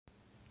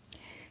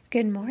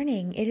Good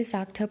morning. It is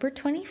October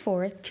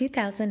 24th,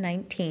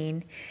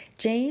 2019.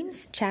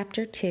 James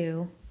chapter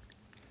 2.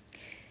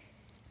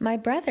 My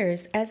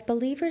brothers, as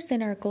believers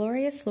in our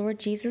glorious Lord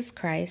Jesus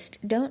Christ,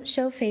 don't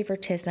show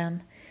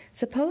favoritism.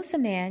 Suppose a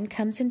man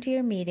comes into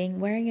your meeting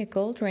wearing a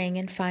gold ring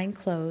and fine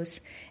clothes,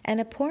 and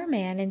a poor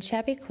man in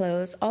shabby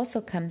clothes also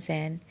comes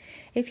in.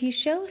 If you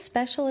show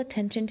special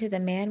attention to the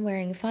man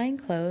wearing fine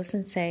clothes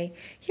and say,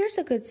 "Here's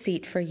a good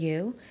seat for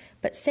you,"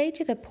 but say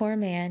to the poor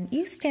man,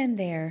 "You stand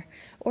there,"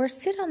 or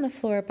 "Sit on the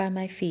floor by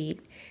my feet,"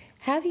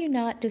 have you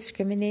not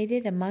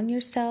discriminated among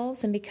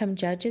yourselves and become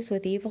judges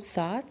with evil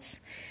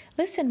thoughts?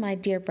 Listen, my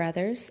dear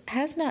brothers,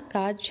 has not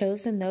God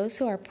chosen those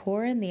who are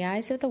poor in the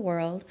eyes of the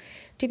world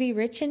to be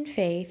rich in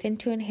faith and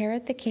to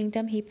inherit the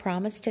kingdom he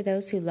promised to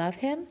those who love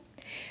him?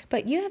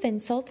 But you have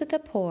insulted the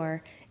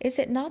poor. Is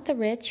it not the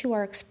rich who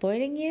are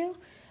exploiting you?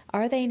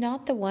 Are they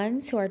not the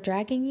ones who are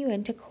dragging you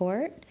into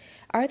court?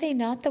 Are they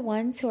not the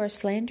ones who are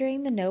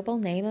slandering the noble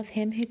name of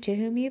him to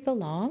whom you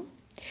belong?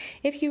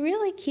 If you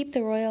really keep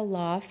the royal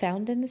law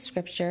found in the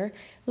Scripture,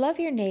 love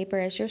your neighbor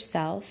as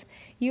yourself,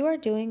 you are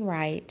doing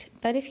right.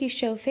 But if you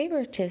show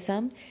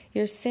favoritism,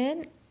 you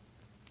sin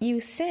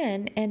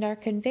and are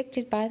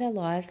convicted by the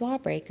law as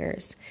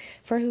lawbreakers.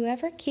 For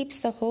whoever keeps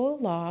the whole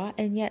law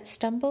and yet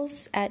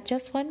stumbles at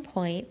just one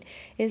point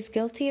is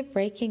guilty of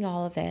breaking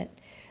all of it.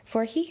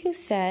 For he who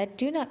said,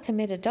 "Do not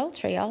commit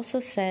adultery," also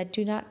said,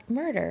 "Do not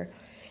murder."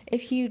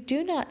 If you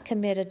do not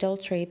commit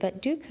adultery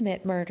but do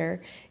commit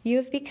murder, you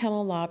have become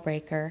a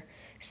lawbreaker.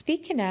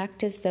 Speak and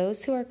act as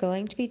those who are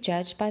going to be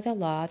judged by the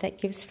law that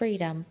gives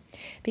freedom,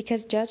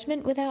 because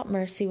judgment without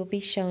mercy will be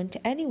shown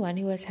to anyone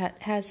who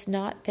has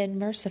not been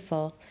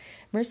merciful.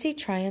 Mercy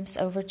triumphs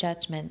over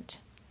judgment.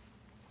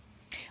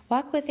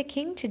 Walk with the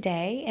King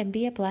today and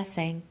be a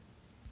blessing.